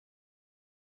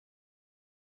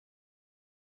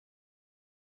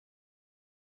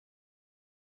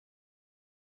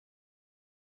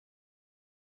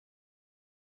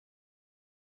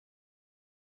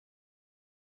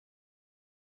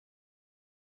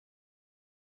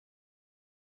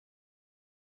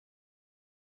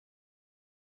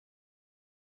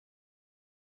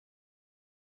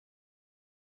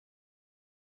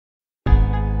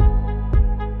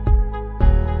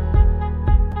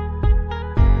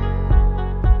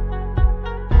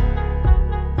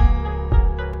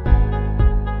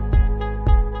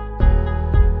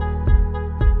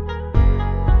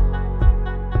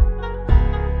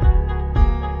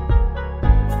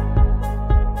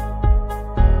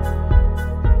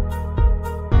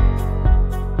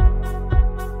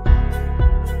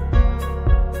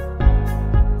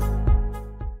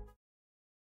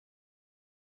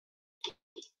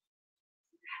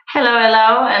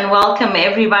and welcome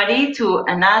everybody to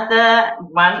another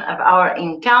one of our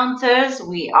encounters.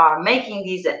 We are making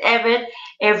these an habit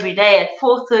every day at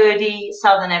 4:30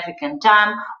 Southern African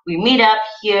time. We meet up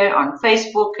here on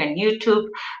Facebook and YouTube.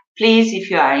 Please, if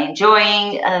you are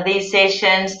enjoying these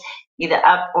sessions, either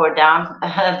up or down,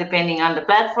 depending on the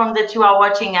platform that you are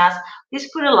watching us, please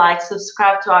put a like,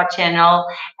 subscribe to our channel,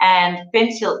 and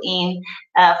pencil in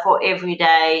for every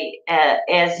day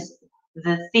as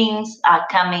the things are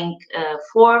coming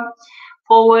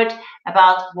forward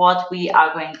about what we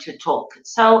are going to talk.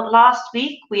 So last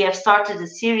week we have started a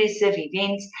series of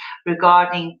events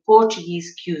regarding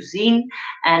Portuguese cuisine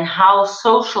and how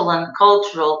social and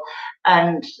cultural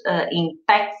and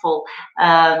impactful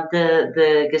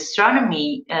the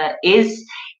gastronomy is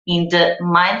in the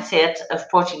mindset of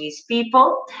Portuguese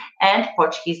people and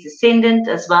Portuguese descendant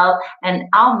as well, and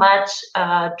how much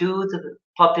do the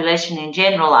population in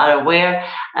general are aware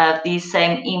of these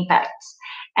same impacts.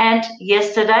 And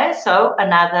yesterday, so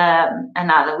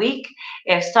another week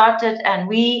have started, and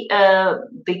we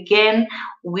began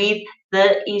with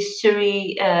the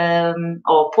history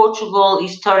or Portugal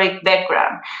historic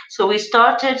background. So we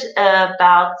started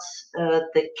about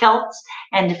the Celts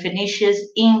and the Phoenicians'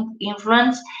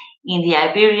 influence in the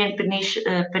Iberian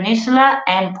Peninsula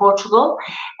and Portugal.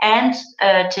 And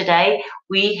today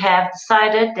we have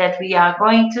decided that we are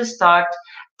going to start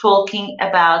talking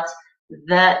about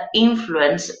the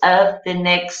influence of the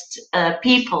next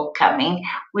people coming,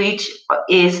 which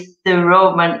is the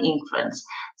Roman influence.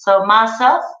 So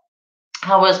myself,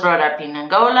 I was brought up in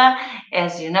Angola,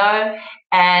 as you know,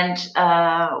 and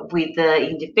with the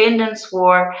independence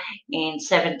war in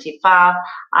 75,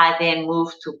 I then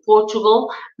moved to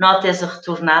Portugal, not as a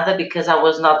retornada because I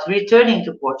was not returning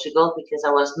to Portugal because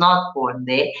I was not born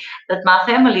there, but my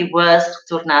family was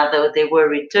retornada, they were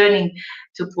returning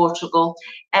to Portugal,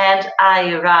 and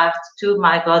I arrived to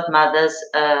my godmother's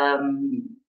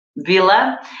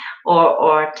villa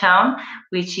or town,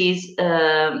 which is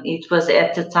it was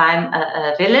at the time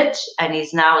a village and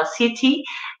is now a city,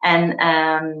 and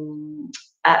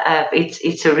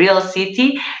it's a real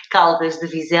city, Caldas de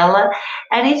Vizela,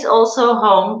 and it's also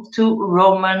home to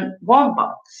Roman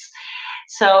wombats.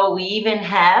 So we even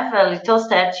have a little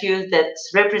statue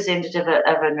that's representative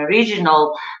of an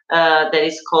original that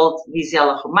is called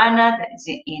Vizela Romana, that is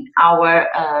in our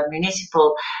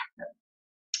municipal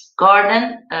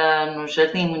garden, no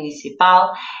Jardim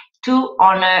Municipal, to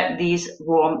honor these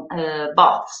warm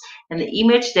baths. And the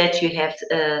image that you have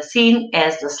seen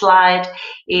as the slide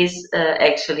is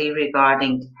actually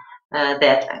regarding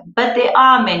that. But there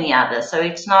are many others, so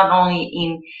it's not only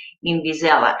in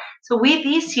Vizela. So with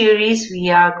this series, we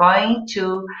are going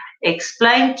to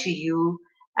explain to you,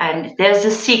 and there's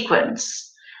a sequence.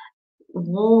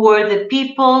 Who were the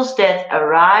peoples that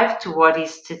arrived to what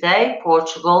is today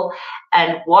Portugal,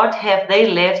 and what have they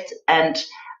left and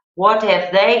what have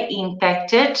they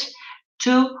impacted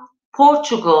to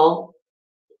Portugal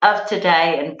of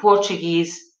today and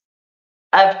Portuguese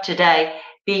of today,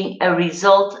 being a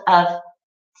result of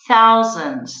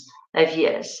thousands of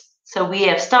years. So we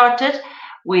have started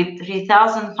with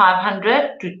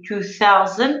 3,500 to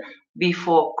 2,000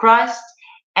 before Christ,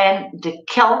 and the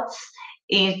Celts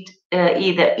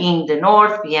either in the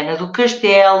north, Viana do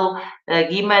Castelo,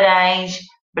 Guimarães,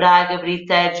 Braga,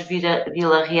 Briteiros,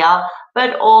 Vila Real,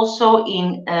 but also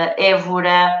in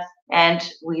Évora and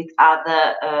with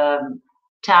other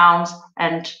towns,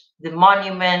 and the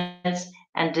monuments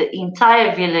and the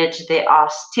entire village, they are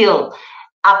still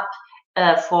up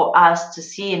for us to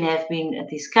see and have been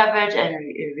discovered and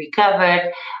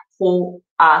recovered for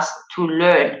us to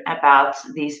learn about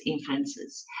these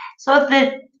influences. So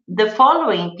the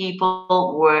following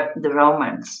people were the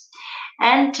Romans.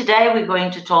 And today we're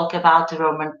going to talk about the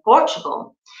Roman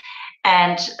Portugal.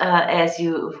 And as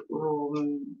you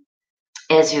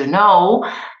know,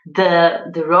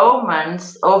 the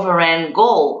Romans overran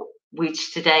Gaul,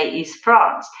 which today is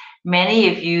France. Many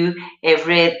of you have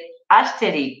read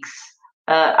Asterix,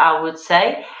 I would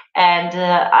say, and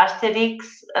Asterix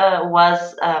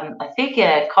was a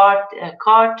figure, a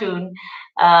cartoon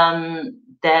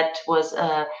that was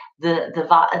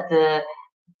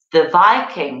the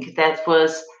Viking that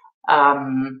was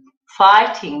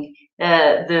fighting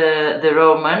the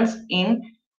Romans in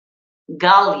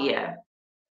Gallia,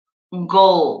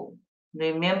 Gaul.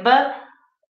 Remember,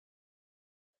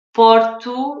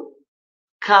 Portus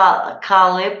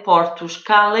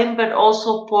Calem, but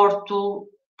also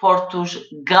Portus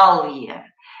Gallia,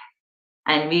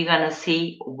 and we're gonna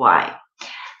see why.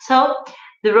 So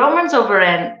The Romans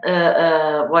overran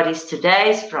what is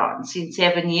today's France in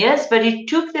 7 years, but it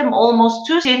took them almost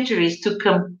 2 centuries to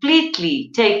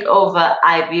completely take over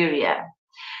Iberia.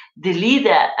 The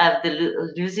leader of the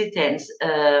Lusitanians,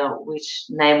 which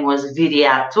name was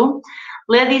Viriathus,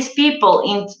 led these people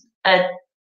in a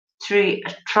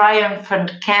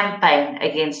triumphant campaign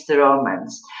against the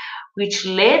Romans, which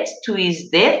led to his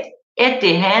death at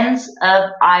the hands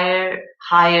of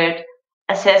hired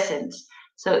assassins.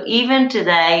 So even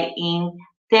today in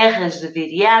Terras de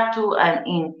Viriato and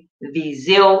in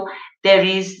Viseu, there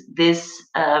is this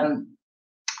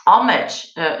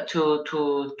homage to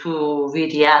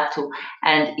Viriato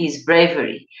and his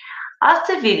bravery.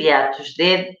 After Viriato's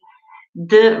death,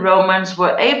 the Romans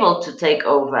were able to take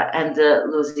over, and the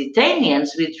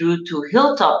Lusitanians withdrew to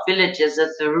hilltop villages of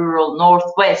the rural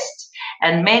northwest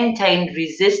and maintained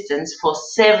resistance for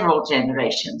several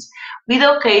generations, with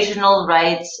occasional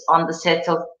raids on the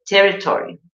settled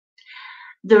territory.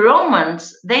 The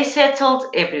Romans, they settled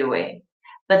everywhere,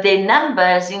 but their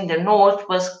numbers in the north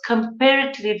was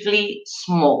comparatively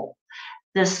small.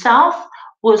 The south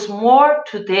was more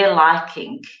to their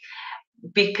liking,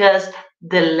 because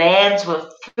the lands were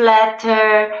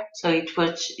flatter, so it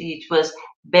was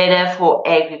better for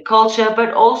agriculture,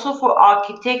 but also for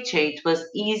architecture. It was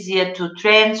easier to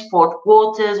transport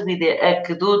waters with the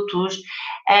aqueducts,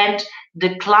 and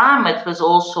the climate was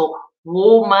also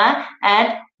warmer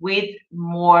and with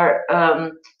more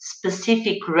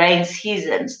specific rain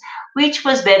seasons, which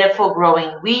was better for growing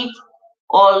wheat,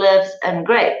 olives, and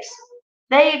grapes.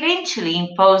 They eventually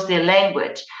imposed their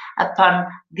language upon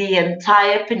the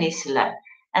entire peninsula,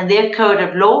 and their code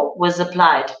of law was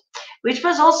applied, which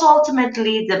was also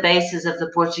ultimately the basis of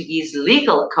the Portuguese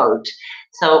legal code.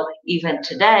 So even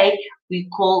today, we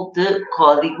call the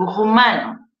Código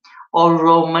Romano, or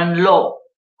Roman law.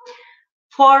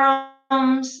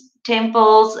 Forums,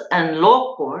 temples, and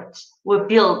law courts were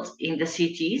built in the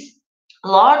cities.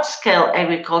 Large-scale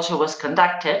agriculture was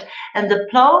conducted, and the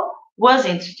plough was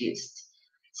introduced.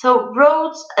 So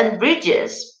roads and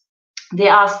bridges, they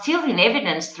are still in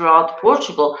evidence throughout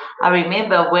Portugal. I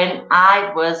remember when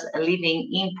I was living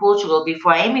in Portugal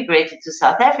before I immigrated to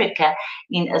South Africa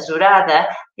in Azurada,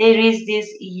 there is this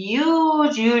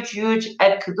huge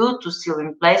aqueduto still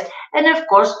in place, and of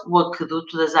course o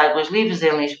aqueduto das Águas Livres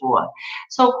in Lisboa.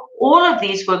 So all of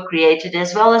these were created,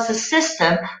 as well as a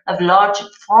system of large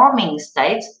farming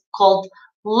estates called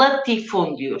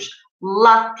latifúndios.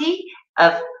 Lati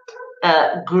of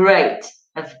great,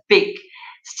 of big,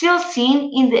 still seen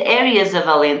in the areas of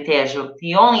Alentejo,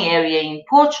 the only area in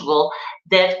Portugal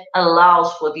that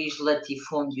allows for these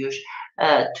latifúndios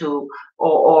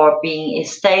or being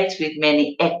estates with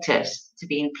many hectares to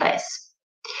be in place.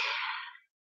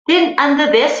 Then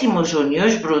under Decimus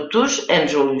Junius Brutus and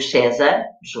Julius Caesar,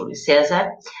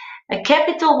 a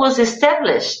capital was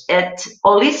established at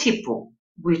Olisipo,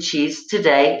 which is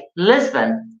today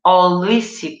Lisbon,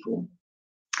 Olisipo.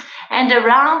 And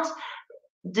around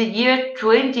the year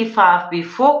 25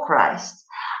 before Christ,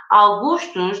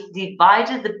 Augustus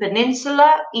divided the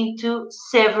peninsula into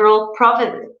several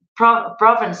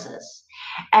provinces,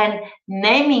 and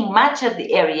naming much of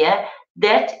the area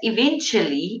that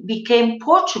eventually became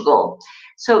Portugal.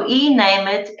 So he named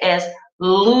it as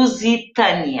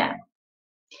Lusitania.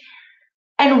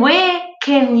 And where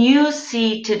can you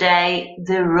see today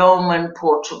the Roman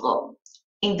Portugal?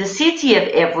 In the city of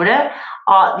Évora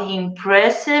are the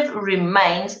impressive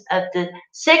remains of the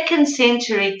 2nd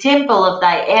century Temple of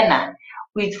Diana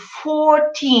with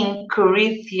 14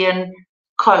 Corinthian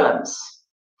columns.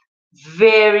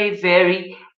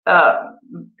 Very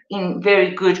in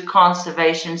very good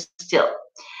conservation still.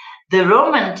 The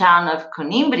Roman town of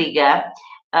Conímbriga,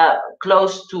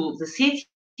 close to the city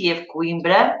of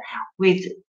Coimbra, with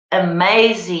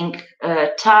amazing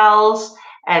tiles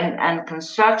and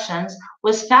constructions,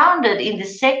 was founded in the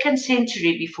 2nd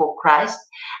century before Christ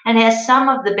and has some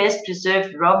of the best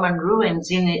preserved Roman ruins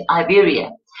in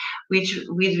Iberia, with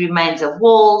remains of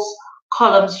walls,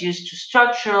 columns used to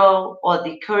structural or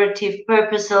decorative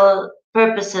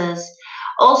purposes,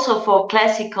 also for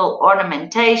classical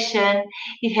ornamentation.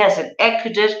 It has an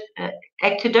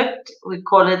aqueduct, we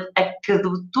call it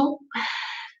aqueduto,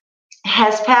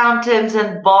 has fountains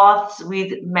and baths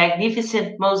with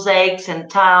magnificent mosaics and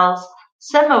tiles,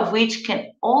 some of which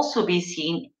can also be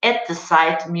seen at the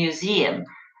site museum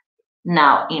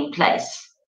now in place.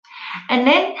 And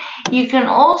then you can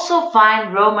also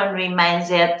find Roman remains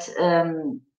at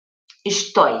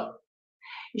Istoi.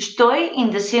 Istoi in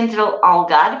the central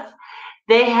Algarve.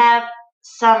 They have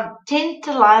some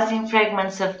tantalizing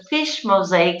fragments of fish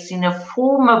mosaics in a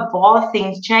former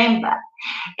bathing chamber,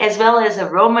 as well as a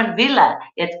Roman villa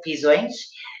at Pisões,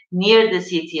 near the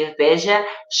city of Beja,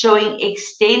 showing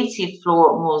extensive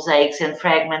floor mosaics and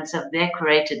fragments of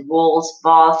decorated walls,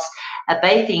 baths, a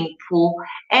bathing pool,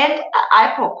 and an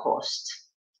hypocaust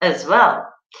as well.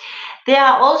 There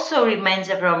are also remains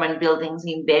of Roman buildings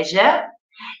in Beja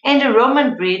and a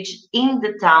Roman bridge in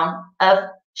the town of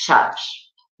Chaves.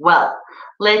 Well,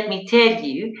 let me tell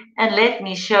you and let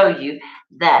me show you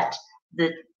that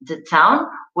the town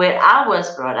where I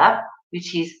was brought up,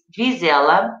 which is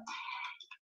Vizela,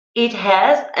 it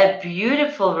has a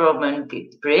beautiful Roman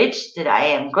bridge that I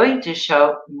am going to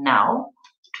show now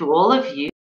to all of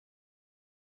you.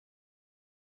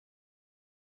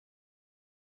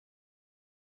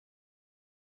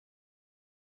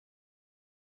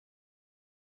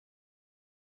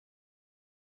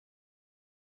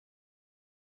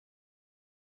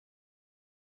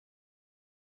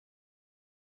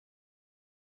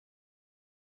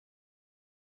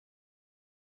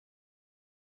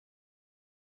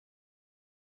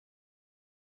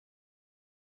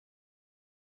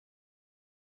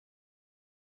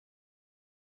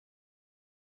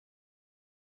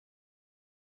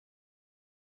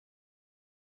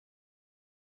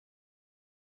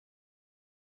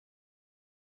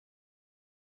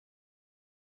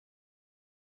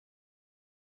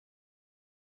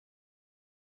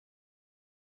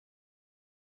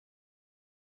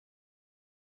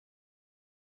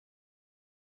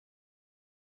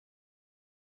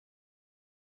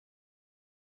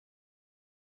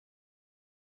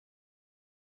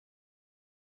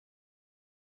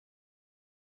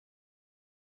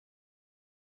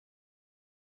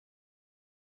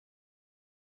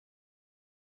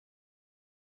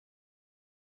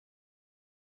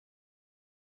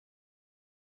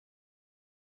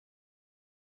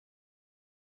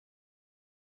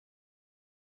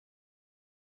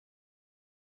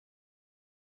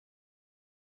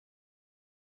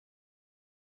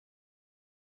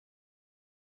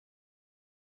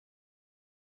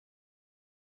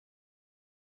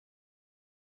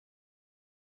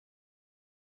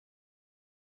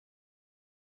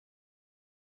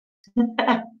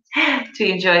 To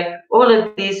enjoy all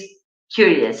of these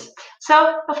curious.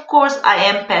 So, of course, I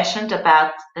am passionate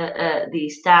about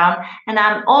this town, and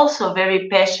I'm also very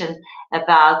passionate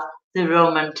about the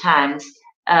Roman times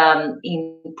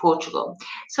in Portugal.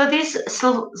 So, these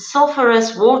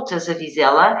sulfurous waters of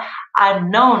Vizela are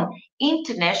known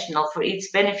international for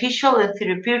its beneficial and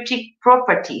therapeutic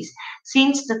properties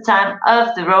since the time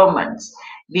of the Romans,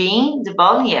 being the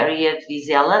balneary of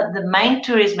Vizela the main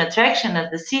tourism attraction of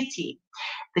the city.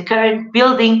 The current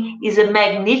building is a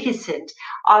magnificent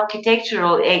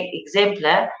architectural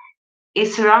exemplar.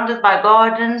 It's surrounded by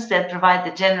gardens that provide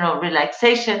the general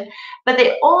relaxation, but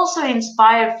they also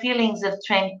inspire feelings of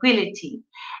tranquility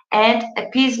and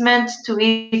appeasement to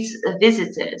its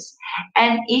visitors.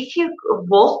 And if you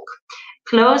walk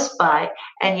close by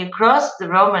and you cross the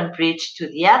Roman bridge to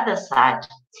the other side,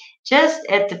 just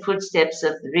at the footsteps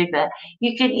of the river,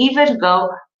 you can even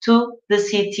go to the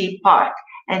city park.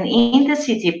 And in the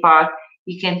city park,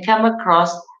 you can come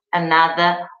across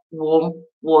another warm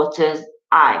water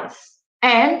ice.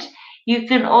 And you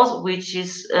can also, which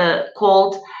is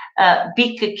called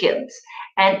Bicaquente.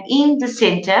 And in the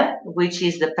center, which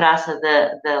is the Praça da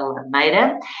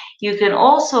Lameira, you can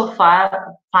also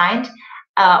find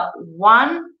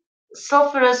one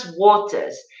sulfurous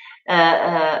waters,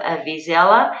 a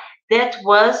Vizela, that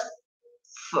was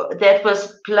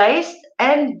placed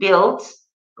and built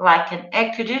like an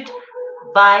aqueduct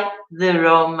by the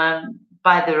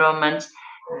Romans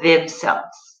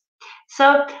themselves.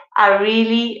 So I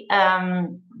really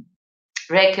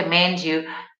recommend you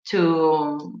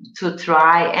to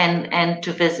try and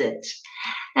to visit.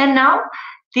 And now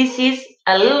this is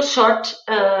a little short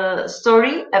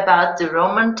story about the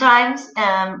Roman times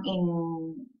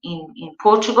in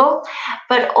Portugal,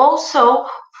 but also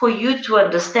for you to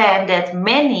understand that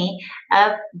many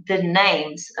of the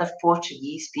names of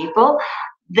Portuguese people,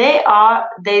 they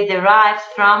derive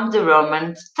from the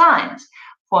Roman times.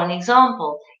 For an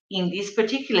example, in this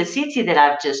particular city that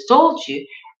I've just told you,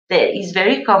 there is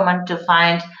very common to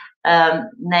find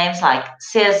names like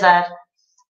Cesar,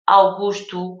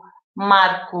 Augusto,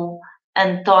 Marco,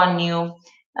 António,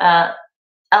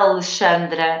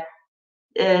 Alexandra,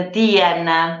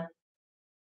 Diana,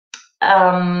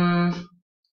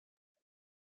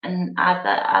 and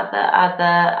other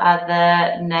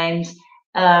names,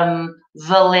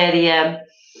 Valeria,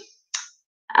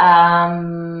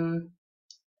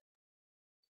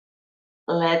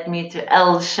 let me to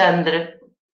Alexandra,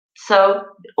 So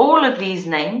all of these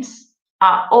names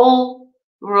are all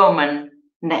Roman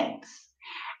names,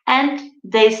 and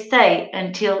they stay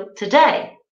until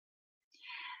today,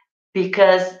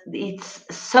 because it's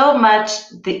so much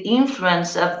the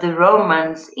influence of the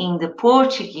Romans in the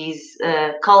Portuguese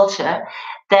culture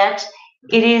that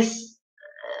it is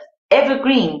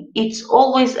evergreen. It's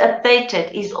always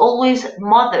updated. It's always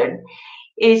modern.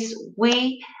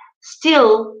 We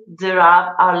still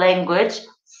derive our language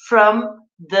from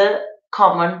the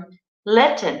common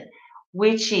Latin,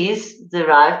 which is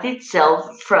derived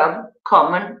itself from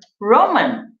common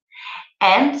Roman.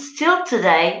 And still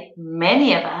today,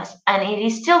 many of us, and it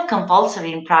is still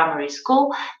compulsory in primary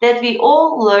school, that we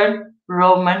all learn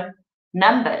Roman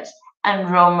numbers and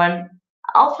Roman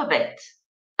alphabet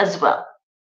as well.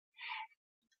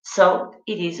 So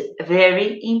it is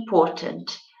very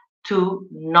important to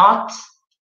not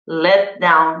let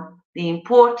down the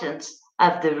importance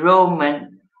of the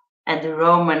Roman and the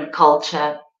Roman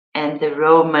culture and the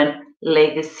Roman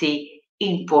legacy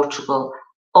in Portugal.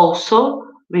 Also,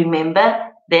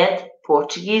 remember that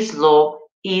Portuguese law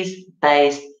is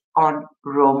based on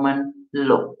Roman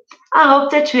law. I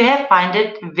hope that you have found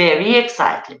it very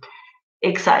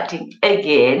exciting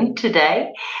again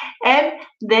today, and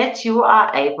that you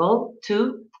are able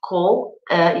to call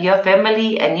your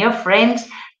family and your friends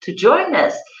to join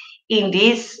us in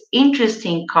these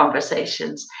interesting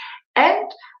conversations. And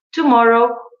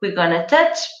tomorrow we're going to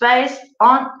touch base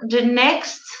on the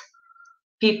next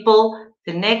people,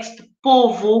 the next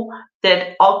povo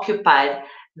that occupied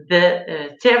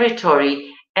the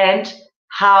territory, and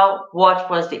what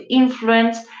was the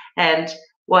influence, and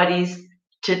what is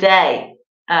today,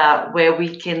 where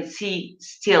we can see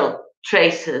still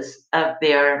traces of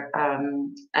their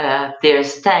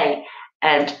stay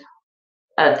and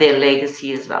their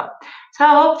legacy as well. So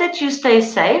I hope that you stay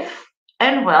safe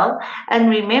and well, and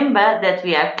remember that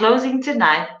we are closing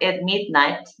tonight at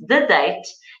midnight the date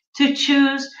to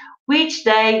choose which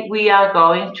day we are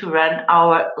going to run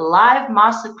our live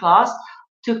masterclass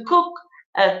to cook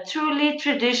a truly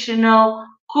traditional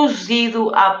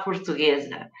cozido à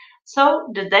portuguesa. So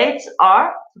the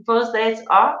proposed dates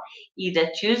are either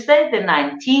Tuesday the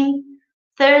 19th,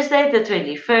 Thursday the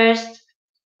 21st,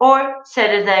 or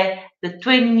Saturday the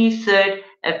 23rd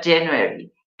of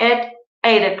January at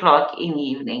 8 o'clock in the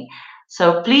evening.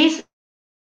 So please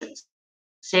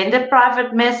send a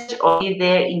private message or be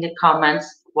there in the comments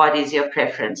what is your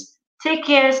preference. Take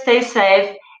care, stay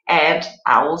safe, and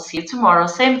I will see you tomorrow,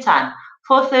 same time,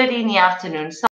 4:30 in the afternoon.